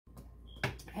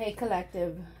Hey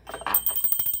collective.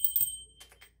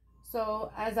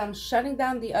 So as I'm shutting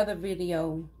down the other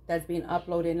video that's being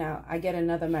uploaded now, I get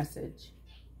another message.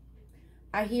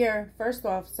 I hear, first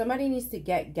off, somebody needs to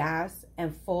get gas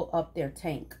and fill up their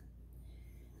tank.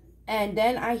 And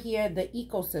then I hear the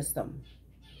ecosystem.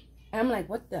 And I'm like,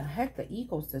 what the heck, the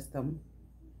ecosystem?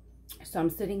 So I'm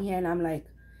sitting here and I'm like,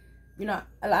 you know,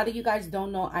 a lot of you guys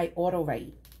don't know I auto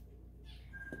write.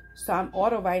 So I'm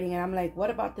auto writing and I'm like,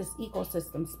 what about this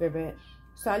ecosystem, spirit?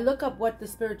 So I look up what the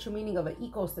spiritual meaning of an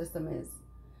ecosystem is.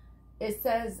 It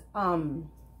says,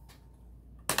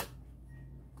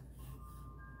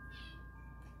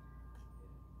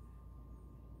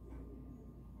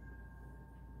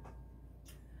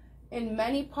 in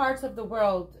many parts of the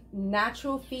world,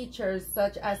 natural features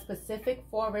such as specific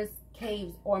forests,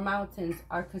 caves, or mountains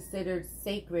are considered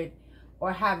sacred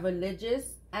or have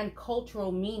religious and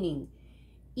cultural meaning.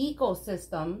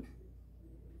 Ecosystem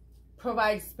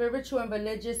provides spiritual and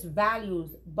religious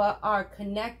values but are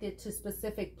connected to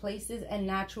specific places and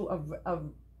natural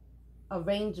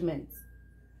arrangements.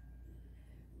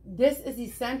 This is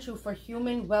essential for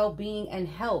human well-being and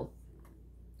health.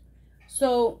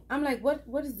 So I'm like, what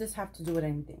does this have to do with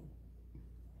anything?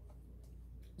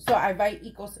 So I write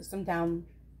ecosystem down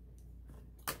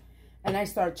and I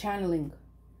start channeling.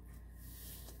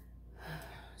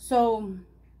 So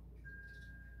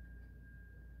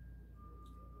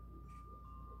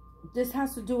this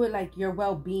has to do with like your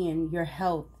well-being, your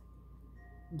health,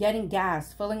 getting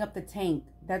gas, filling up the tank.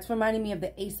 That's reminding me of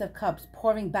the Ace of Cups,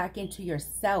 pouring back into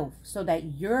yourself so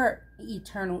that your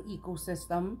eternal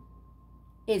ecosystem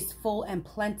is full and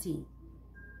plenty,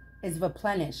 is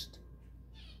replenished.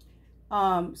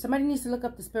 Somebody needs to look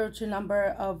up the spiritual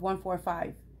number of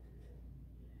 145.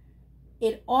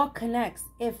 It all connects.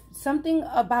 If something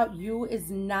about you is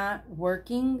not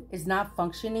working, is not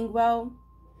functioning well,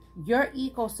 your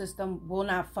ecosystem will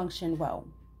not function well.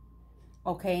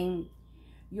 Okay?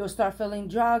 You'll start feeling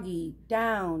druggy,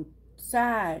 down,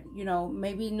 sad, you know,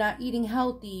 maybe not eating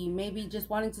healthy, maybe just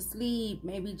wanting to sleep,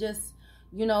 maybe just,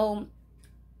 you know,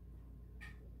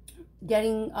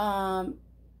 getting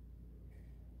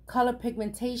color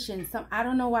pigmentation. I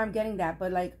don't know why I'm getting that,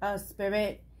 but like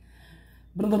spirit.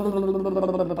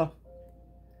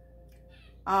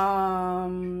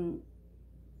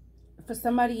 For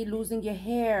somebody losing your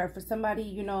hair, for somebody,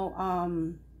 you know,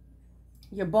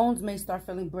 your bones may start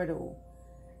feeling brittle.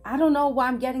 I don't know why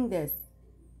I'm getting this.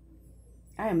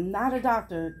 I am not a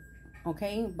doctor,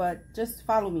 okay? But just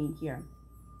follow me here.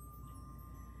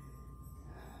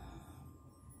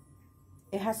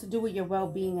 It has to do with your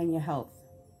well-being and your health.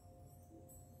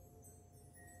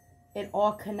 It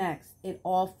all connects. It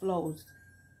all flows.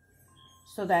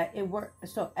 So that it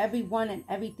works. So everyone and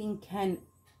everything can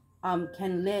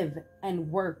live and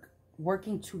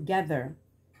working together.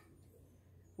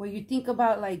 When you think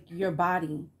about like your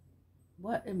body,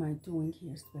 what am I doing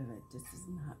here, spirit? This is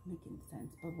not making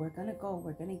sense. But we're gonna go.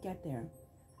 We're gonna get there.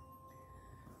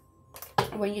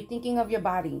 When you're thinking of your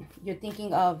body, you're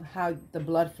thinking of how the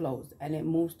blood flows and it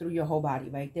moves through your whole body,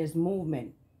 right? There's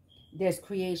movement, there's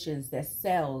creations, there's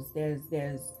cells, there's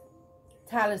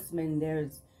talisman,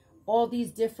 there's all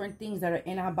these different things that are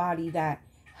in our body that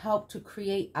help to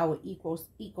create our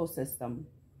ecosystem.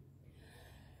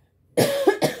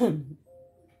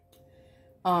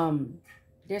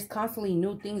 There's constantly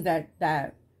new things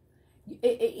that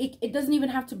it doesn't even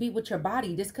have to be with your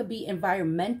body. This could be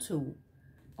environmental.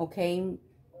 Okay,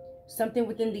 something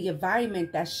within the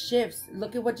environment that shifts.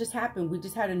 Look at what just happened. We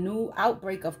just had a new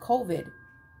outbreak of COVID.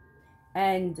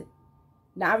 And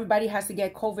now everybody has to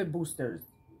get COVID boosters.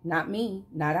 Not me,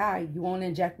 not I. You won't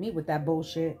inject me with that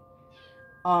bullshit.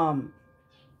 No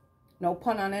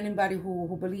pun on anybody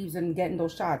who believes in getting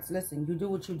those shots. Listen, you do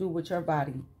what you do with your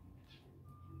body.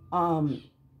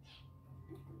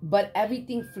 But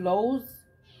everything flows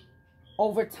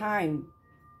over time.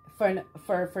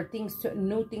 For things to,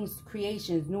 new things,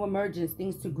 creations, new emergence,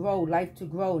 things to grow, life to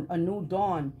grow, a new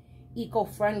dawn,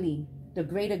 eco-friendly, the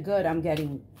greater good I'm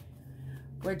getting.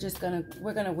 We're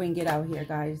gonna wing it out here,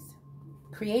 guys.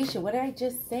 Creation, what did I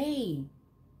just say?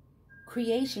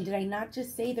 Creation, did I not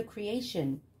just say the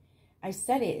creation? I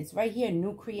said it, it's right here,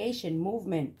 new creation,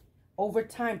 movement. Over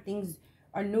time, things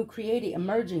are new created,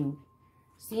 emerging.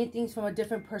 Seeing things from a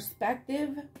different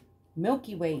perspective.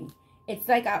 Milky Way. It's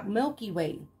like our Milky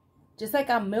Way. Just like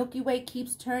our Milky Way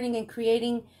keeps turning and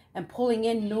creating and pulling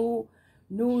in new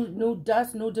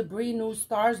dust, new debris, new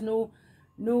stars, new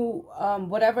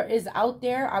whatever is out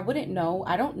there. I wouldn't know.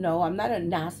 I don't know. I'm not a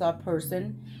NASA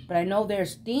person, but I know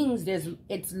there's things.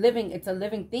 It's a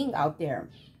living thing out there.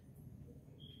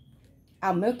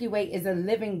 Our Milky Way is a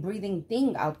living, breathing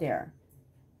thing out there.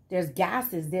 There's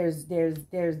gases. There's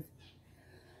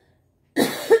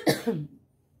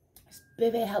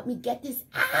Spirit, help me get this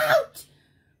out,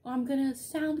 or I'm gonna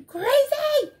sound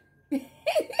crazy.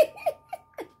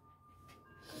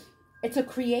 It's a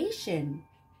creation.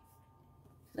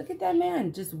 Look at that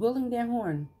man just wielding their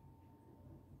horn,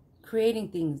 creating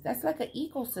things. That's like an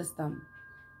ecosystem.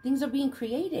 Things are being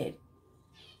created.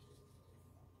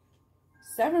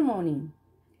 Ceremony,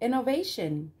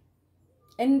 innovation,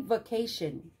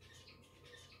 invocation.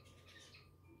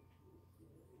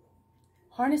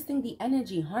 Harnessing the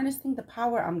energy, harnessing the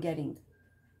power I'm getting.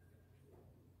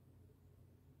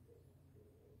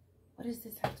 What does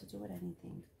this have to do with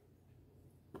anything?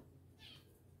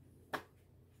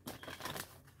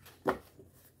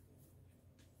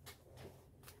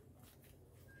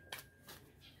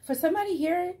 For somebody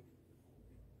here,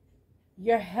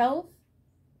 your health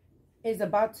is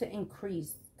about to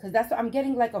increase. Because that's what I'm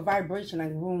getting, like a vibration, like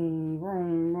vroom,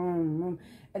 vroom, vroom, vroom.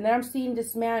 And then I'm seeing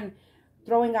this man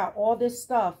throwing out all this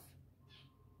stuff.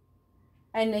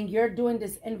 And then you're doing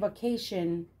this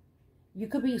invocation. You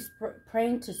could be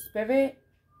praying to Spirit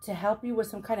to help you with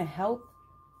some kind of health.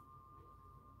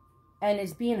 And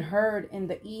it's being heard in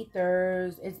the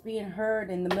ethers. It's being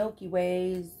heard in the Milky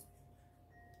Ways.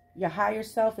 Your higher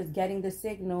self is getting the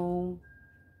signal.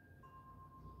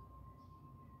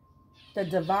 The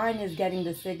divine is getting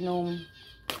the signal.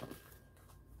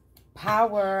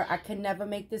 Power. I can never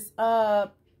make this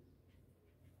up.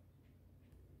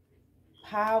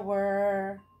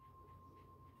 Power.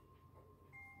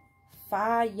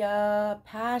 Fire.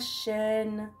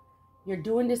 Passion. You're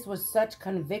doing this with such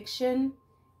conviction.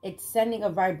 It's sending a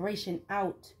vibration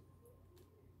out.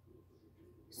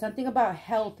 Something about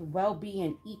health,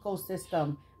 well-being,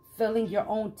 ecosystem, filling your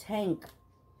own tank.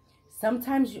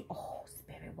 Sometimes you... Oh,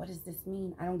 Spirit, what does this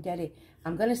mean? I don't get it.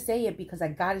 I'm going to say it because I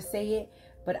got to say it,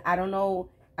 but I don't know.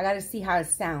 I got to see how it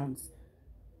sounds.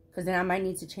 Because then I might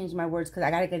need to change my words because I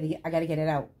got to get it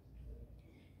out.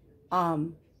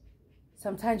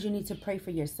 Sometimes you need to pray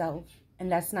for yourself, and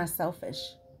that's not selfish.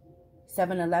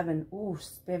 7-Eleven. Ooh,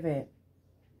 Spirit.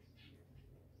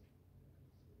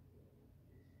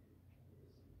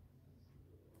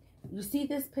 You see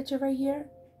this picture right here?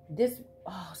 This,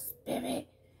 oh, Spirit.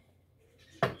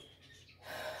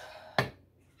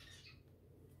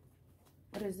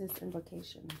 What is this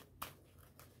invocation?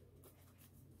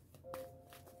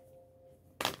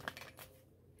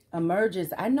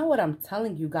 Emerges. I know what I'm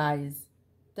telling you guys.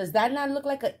 Does that not look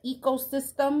like an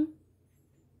ecosystem?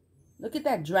 Look at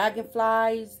that.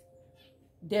 Dragonflies.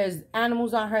 There's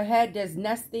animals on her head. There's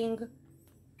nesting.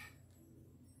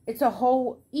 It's a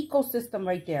whole ecosystem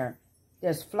right there.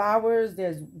 There's flowers,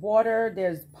 there's water,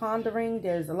 there's pondering,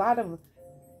 there's a lot of...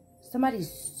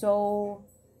 Somebody's so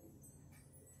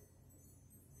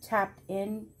tapped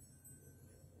in.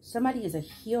 Somebody is a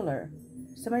healer.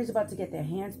 Somebody's about to get their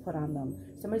hands put on them.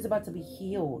 Somebody's about to be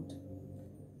healed.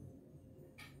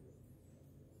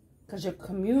 Because you're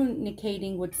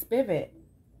communicating with Spirit.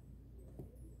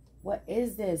 What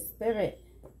is this? Spirit.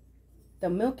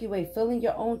 The Milky Way, filling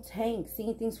your own tank,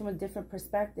 seeing things from a different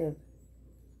perspective.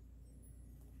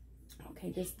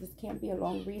 Okay, this can't be a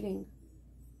long reading.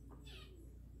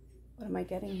 What am I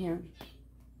getting here?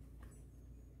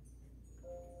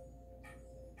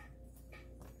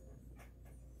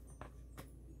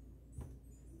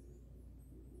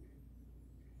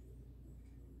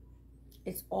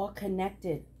 It's all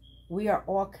connected. We are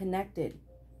all connected.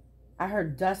 I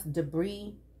heard dust,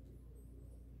 debris.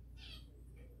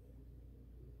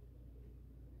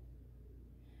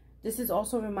 This is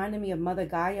also reminding me of Mother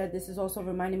Gaia. This is also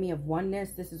reminding me of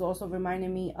oneness. This is also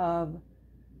reminding me of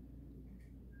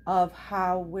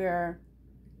how we're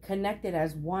connected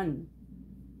as one.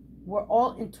 We're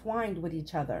all entwined with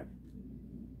each other.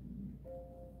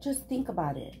 Just think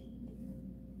about it.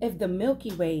 If the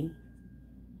Milky Way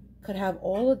could have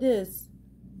all of this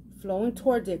flowing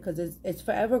towards it, because it's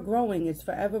forever growing, it's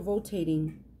forever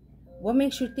rotating, what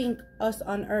makes you think us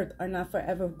on Earth are not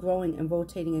forever growing and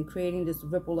rotating and creating this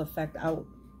ripple effect out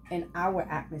in our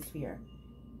atmosphere?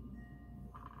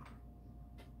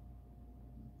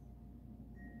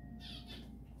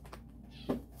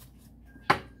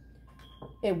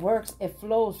 It works. It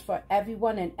flows for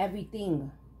everyone and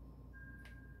everything.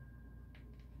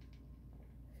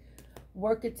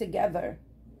 Work it together.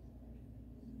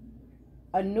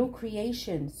 A new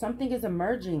creation. Something is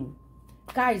emerging.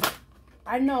 Guys,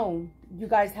 I know you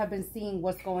guys have been seeing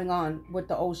what's going on with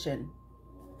the ocean.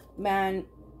 Man,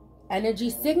 energy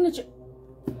signature.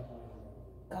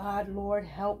 God, Lord,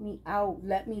 help me out.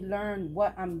 Let me learn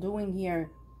what I'm doing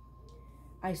here.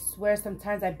 I swear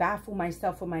sometimes I baffle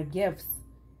myself with my gifts.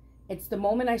 It's the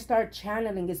moment I start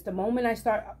channeling. It's the moment I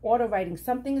start auto-writing.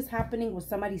 Something is happening with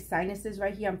somebody's sinuses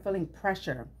right here. I'm feeling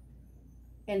pressure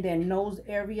in their nose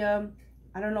area.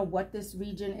 I don't know what this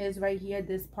region is right here.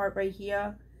 This part right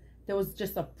here. There was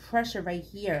just a pressure right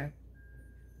here.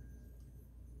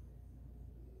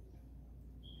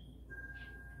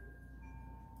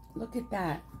 Look at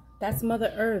that. That's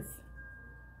Mother Earth.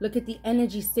 Look at the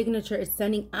energy signature it's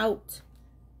sending out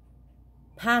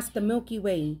past the Milky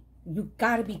Way. You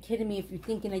gotta be kidding me if you're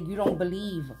thinking that you don't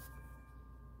believe.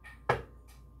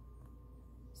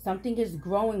 Something is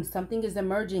growing. Something is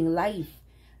emerging. Life.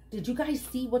 Did you guys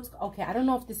see what's... Okay, I don't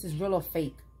know if this is real or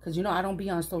fake. Because, you know, I don't be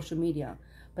on social media.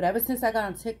 But ever since I got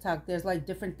on TikTok, there's like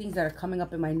different things that are coming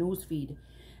up in my news feed.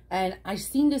 And I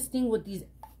seen this thing with these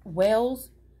whales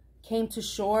came to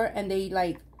shore. And they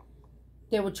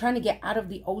were trying to get out of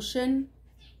the ocean.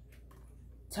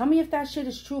 Tell me if that shit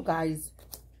is true, guys.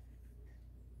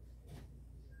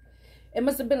 It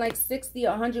must have been like 60 or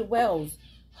 100 whales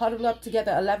huddled up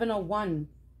together, 11:01.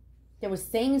 They were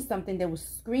saying something. They were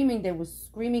screaming. They were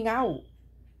screaming out.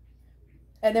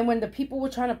 And then when the people were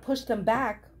trying to push them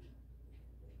back,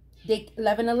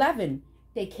 11:11,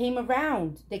 they came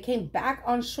around. They came back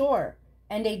on shore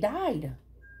and they died.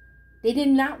 They did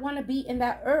not want to be in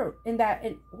that earth, in that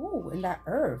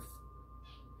earth.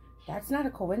 That's not a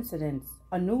coincidence.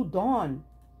 A new dawn.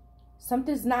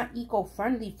 Something's not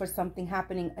eco-friendly for something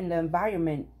happening in the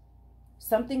environment.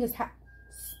 Something is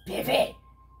Spirit.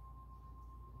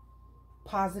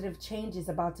 Positive change is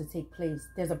about to take place.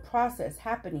 There's a process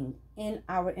happening in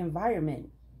our environment.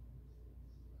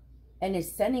 And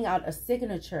it's sending out a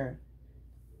signature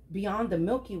beyond the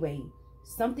Milky Way.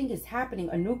 Something is happening,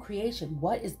 a new creation.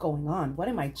 What is going on? What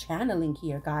am I channeling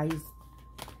here, guys?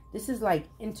 This is like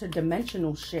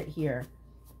interdimensional shit here.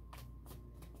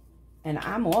 And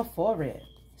I'm all for it.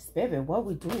 Spirit, what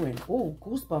we doing? Oh,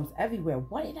 goosebumps everywhere.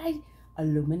 What did I...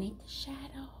 Illuminate the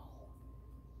shadow.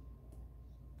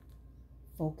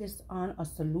 Focus on a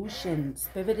solution.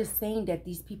 Spirit is saying that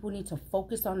these people need to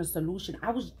focus on a solution.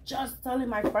 I was just telling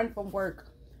my friend from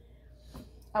work.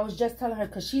 I was just telling her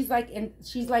because she's like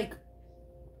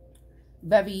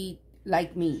very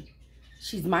like me.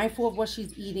 She's mindful of what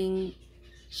she's eating.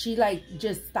 She like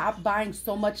just stopped buying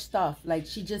so much stuff. Like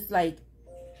she just like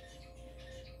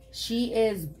she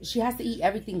has to eat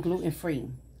everything gluten free.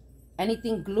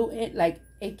 Anything gluten, like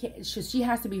she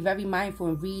has to be very mindful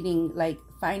in reading, like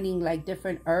finding like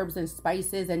different herbs and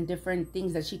spices and different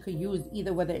things that she could use,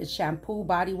 either whether it's shampoo,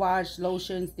 body wash,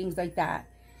 lotions, things like that.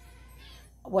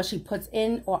 What she puts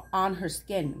in or on her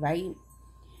skin, right?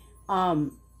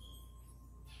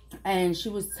 And she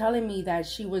was telling me that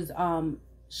she was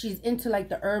she's into like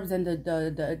the herbs and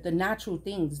the natural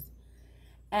things.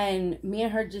 And me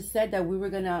and her just said that we were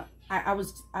gonna I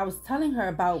was telling her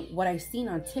about what I seen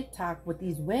on TikTok with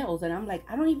these whales, and I'm like,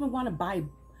 I don't even want to buy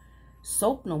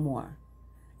soap no more.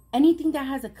 Anything that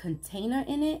has a container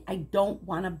in it, I don't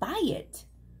want to buy it.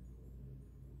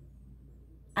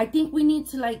 I think we need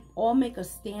to like all make a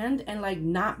stand and like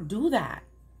not do that.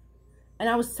 And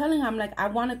I was telling her, I'm like, I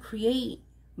want to create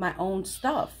my own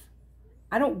stuff.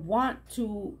 I don't want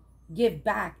to give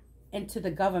back into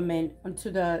the government,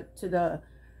 into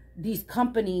these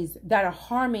companies that are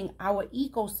harming our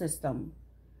ecosystem.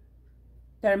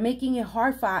 They're making it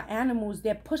hard for our animals.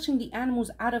 They're pushing the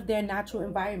animals out of their natural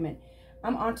environment.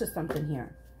 I'm onto something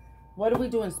here. What are we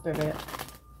doing, Spirit?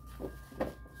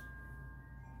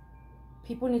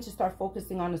 People need to start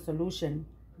focusing on a solution,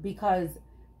 because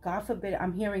God forbid,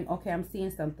 I'm hearing, okay, I'm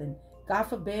seeing something. God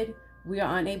forbid we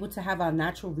are unable to have our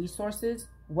natural resources.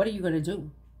 What are you going to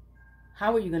do?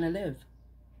 How are you going to live?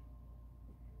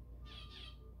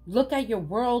 Look at your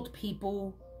world,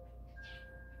 people.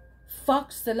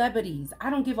 Fuck celebrities.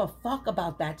 I don't give a fuck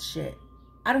about that shit.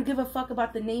 I don't give a fuck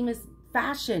about the namest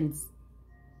fashions.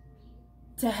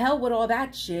 To hell with all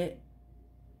that shit.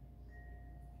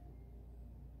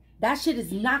 That shit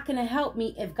is not going to help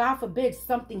me if, God forbid,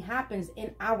 something happens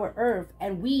in our earth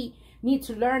and we need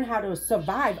to learn how to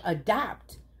survive,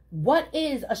 adapt. What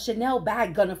is a Chanel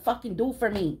bag going to fucking do for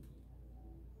me?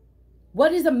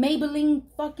 What is a Maybelline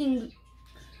fucking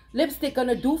lipstick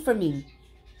gonna do for me?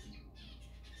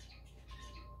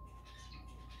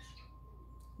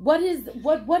 What is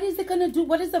it gonna do?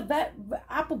 What is a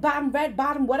apple bottom, red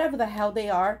bottom, whatever the hell they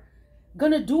are,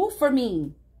 gonna do for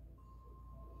me?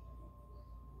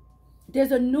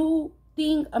 There's a new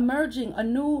thing emerging, a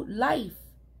new life,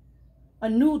 a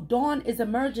new dawn is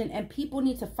emerging, and people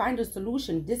need to find a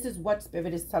solution. This is what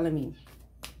Spirit is telling me.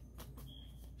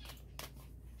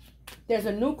 There's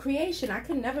a new creation. I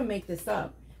can never make this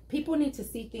up. People need to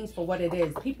see things for what it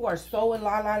is. People are so in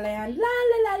la la land. La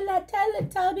la la la,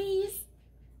 Teletubbies.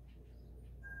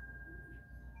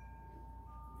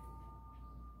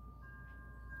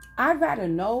 I'd rather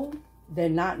know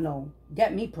than not know.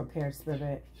 Get me prepared,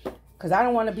 Spirit. Because I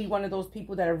don't want to be one of those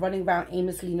people that are running around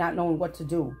aimlessly not knowing what to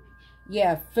do.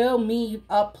 Yeah, fill me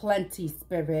up plenty,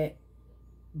 Spirit.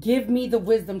 Give me the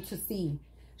wisdom to see.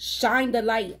 Shine the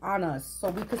light on us so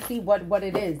we could see what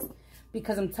it is.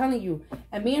 Because I'm telling you,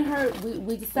 and me and her,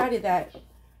 we decided that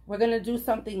we're going to do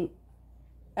something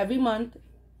every month,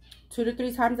 2 to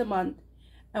 3 times a month.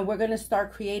 And we're going to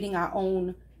start creating our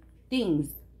own things.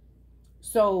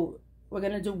 So we're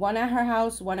going to do one at her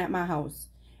house, one at my house.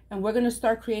 And we're going to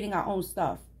start creating our own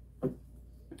stuff.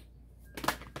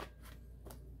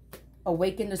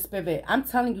 Awaken the spirit. I'm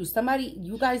telling you, somebody,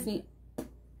 you guys need,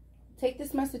 take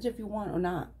this message if you want or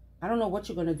not. I don't know what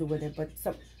you're going to do with it, but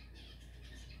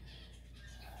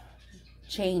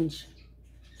change.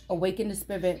 Awaken the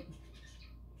spirit.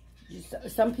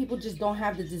 Some people just don't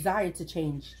have the desire to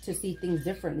change, to see things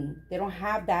differently. They don't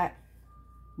have that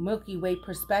Milky Way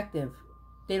perspective.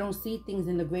 They don't see things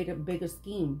in the greater, bigger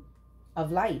scheme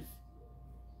of life.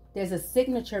 There's a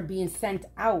signature being sent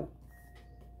out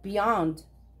beyond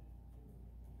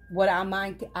what our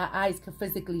mind, our eyes can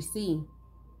physically see.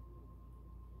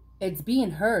 It's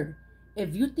being heard.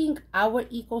 If you think our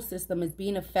ecosystem is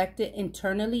being affected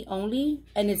internally only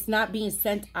and it's not being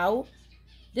sent out,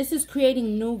 this is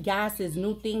creating new gases,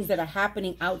 new things that are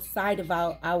happening outside of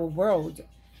our world.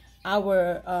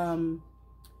 Our,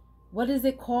 what is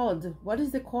it called? What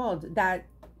is it called? That,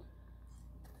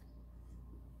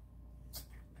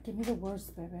 give me the word,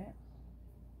 Spirit.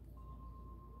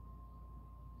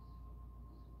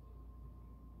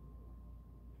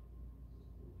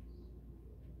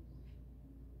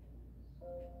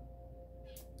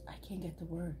 I can't get the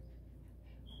word.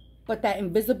 But that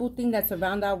invisible thing that's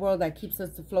around our world that keeps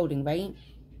us floating, right?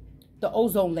 The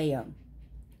ozone layer.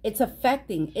 It's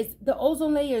affecting. The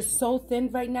ozone layer is so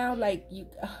thin right now. Like, you,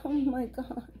 oh my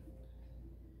God.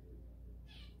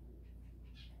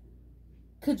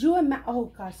 Could you imagine? Oh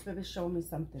gosh, Spirit showed me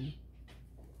something.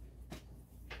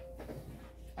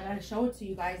 I gotta show it to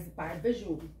you guys by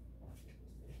visual.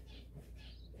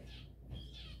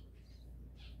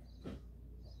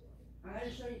 I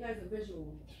gotta show you guys a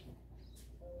visual.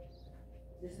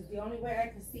 This is the only way I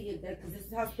can see it, because this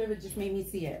is how Spirit just made me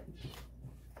see it.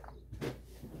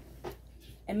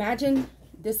 Imagine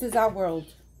this is our world.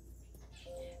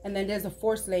 And then there's a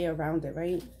force layer around it,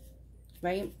 right?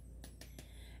 Right?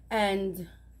 And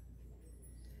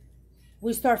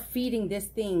we start feeding this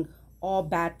thing all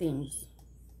bad things,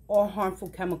 all harmful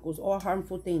chemicals, all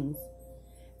harmful things.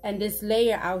 And this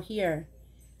layer out here,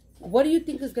 what do you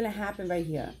think is going to happen right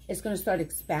here? It's going to start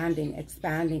expanding,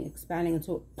 expanding, expanding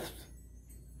until...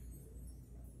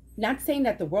 Not saying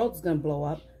that the world's going to blow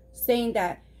up, saying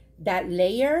that that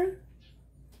layer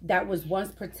that was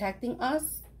once protecting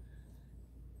us,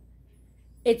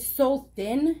 it's so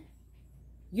thin.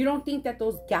 You don't think that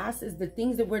those gases, the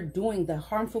things that we're doing, the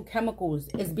harmful chemicals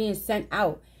is being sent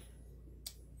out.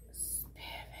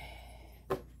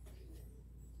 Spirit.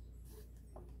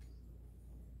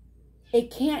 It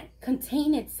can't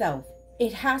contain itself.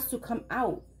 It has to come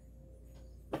out.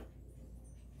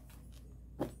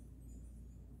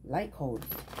 Light codes.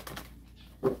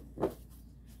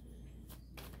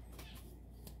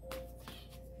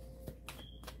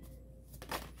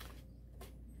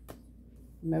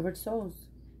 Mirrored souls.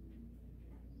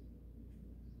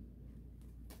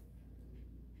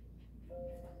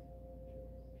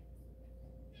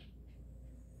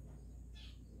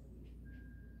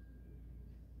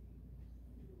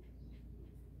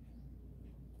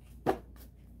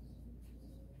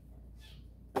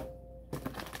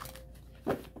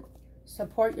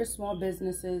 Support your small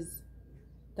businesses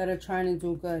that are trying to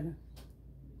do good,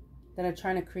 that are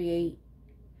trying to create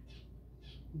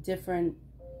different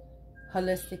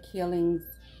holistic healings.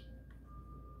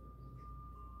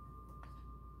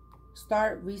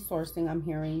 Start resourcing, I'm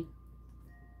hearing.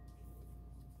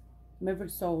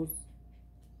 Mirrored souls.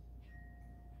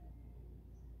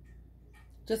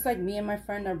 Just like me and my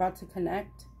friend are about to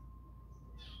connect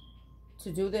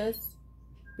to do this,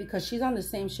 because she's on the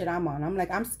same shit I'm on. I'm like,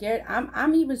 I'm scared.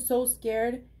 I'm even so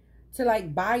scared to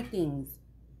like buy things.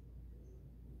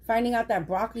 Finding out that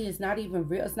broccoli is not even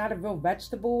real. It's not a real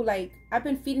vegetable. Like, I've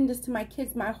been feeding this to my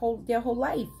kids their whole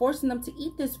life, forcing them to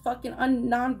eat this fucking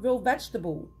non-real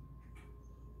vegetable.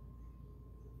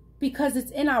 Because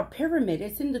it's in our pyramid.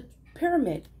 It's in the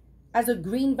pyramid as a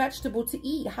green vegetable to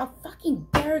eat. How fucking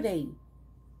dare they?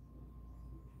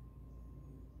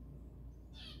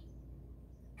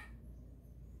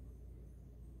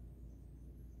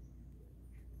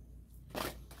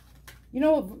 You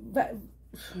know,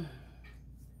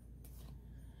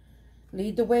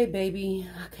 lead the way, baby.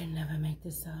 I can never make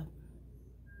this up.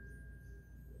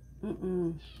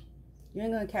 You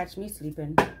ain't gonna catch me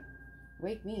sleeping.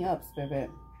 Wake me up, Spirit.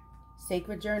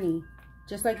 Sacred journey.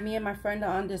 Just like me and my friend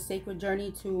are on this sacred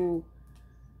journey to...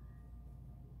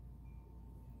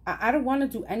 I don't want to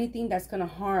do anything that's gonna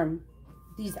harm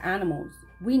these animals.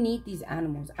 We need these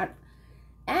animals.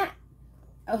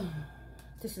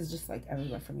 This is just like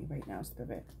everywhere for me right now,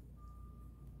 Spirit.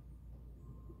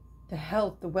 The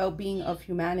health, the well-being of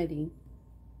humanity.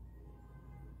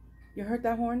 You heard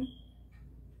that horn?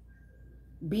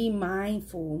 Be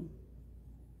mindful.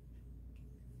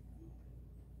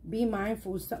 Be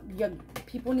mindful.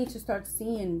 People need to start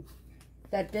seeing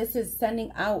that this is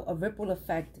sending out a ripple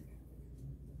effect.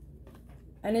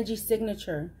 Energy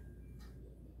signature.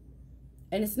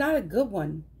 And it's not a good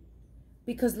one.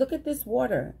 Because look at this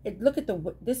water.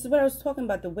 This is what I was talking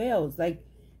about, the whales. Like,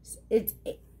 it's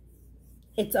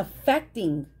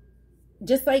affecting.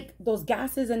 Just like those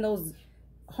gases and those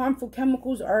harmful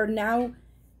chemicals are now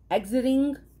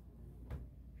exiting.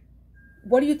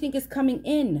 What do you think is coming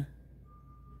in?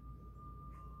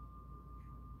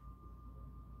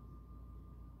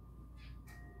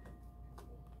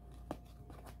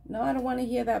 No, I don't want to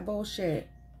hear that bullshit.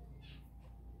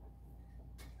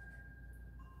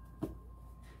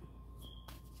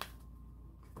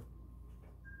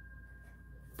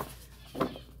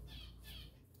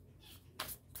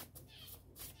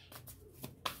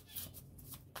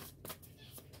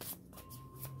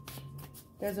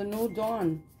 There's a new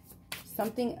dawn.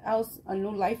 Something else, a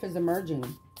new life is emerging.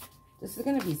 This is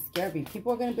going to be scary.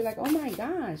 People are going to be like, oh my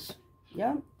gosh.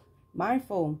 Yep.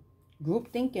 Mindful.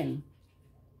 Group thinking.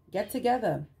 Get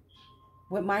together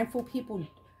with mindful people.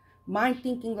 Mind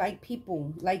thinking like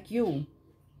people, like you.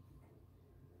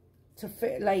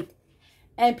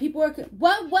 And people are,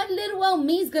 what little old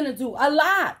me's going to do? A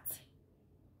lot.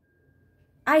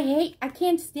 I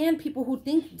can't stand people who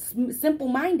think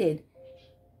simple-minded.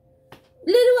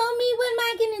 Little old me, what am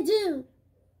I going to do?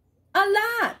 A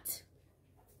lot.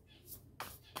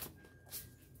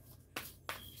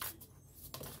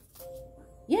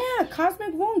 Yeah,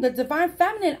 cosmic womb, the divine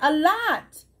feminine, a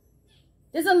lot.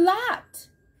 There's a lot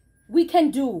we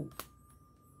can do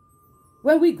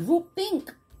when we group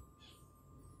think.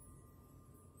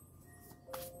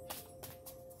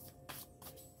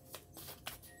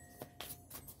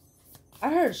 I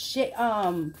heard shit,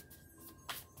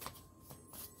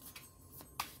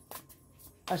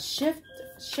 a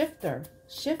shifter?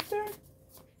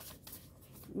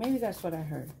 Maybe that's what I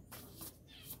heard.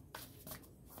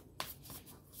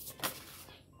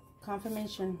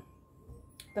 Confirmation.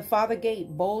 The Father Gate,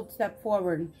 bold step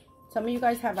forward. Some of you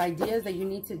guys have ideas that you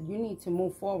need to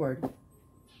move forward.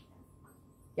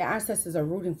 Your ancestors are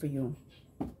rooting for you.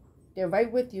 They're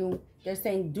right with you. They're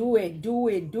saying, do it, do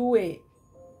it, do it.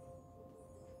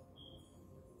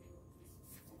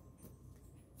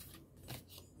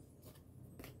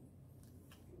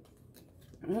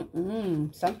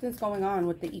 Something's going on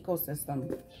with the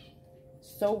ecosystem.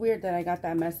 So weird that I got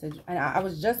that message. And I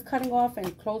was just cutting off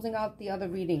and closing out the other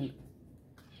reading.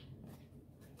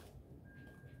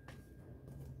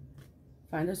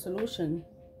 Find a solution.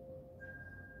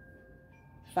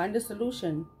 Find a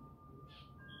solution.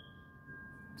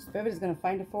 Spirit is going to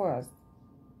find it for us.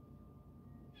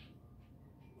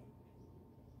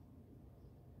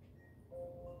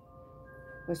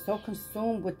 We're so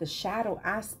consumed with the shadow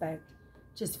aspect.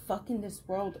 Just fucking this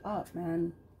world up,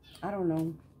 man. I don't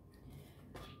know.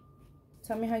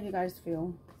 Tell me how you guys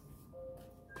feel.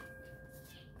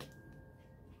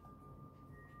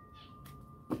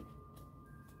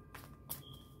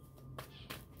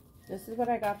 This is what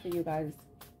I got for you guys.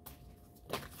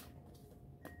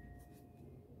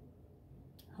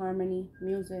 Harmony,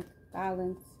 music,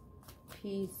 balance,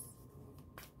 peace,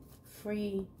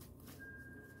 free.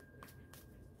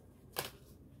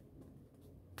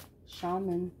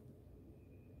 Shaman.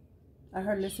 I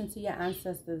heard listen to your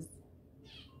ancestors.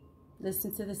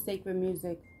 Listen to the sacred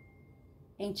music.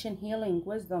 Ancient healing,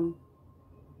 wisdom.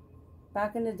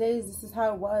 Back in the days, this is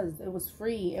how it was. It was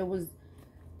free. It was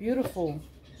beautiful.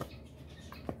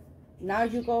 Now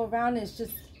you go around, it's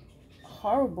just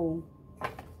horrible.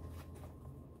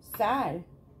 Sad.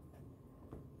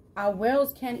 Our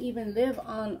whales can't even live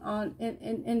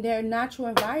in their natural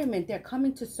environment. They're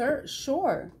coming to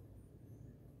shore.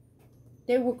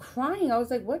 They were crying. I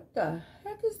was like, what the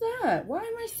heck is that? Why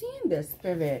am I seeing this,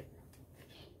 Spirit?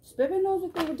 Spirit knows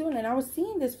what they were doing. And I was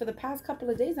seeing this for the past couple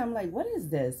of days. I'm like, what is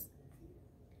this?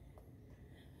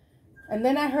 And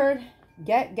then I heard,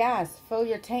 get gas, fill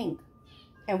your tank.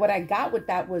 And what I got with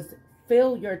that was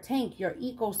fill your tank, your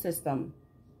ecosystem.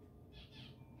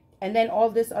 And then all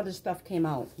this other stuff came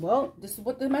out. Well, this is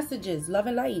what the message is. Love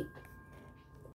and light.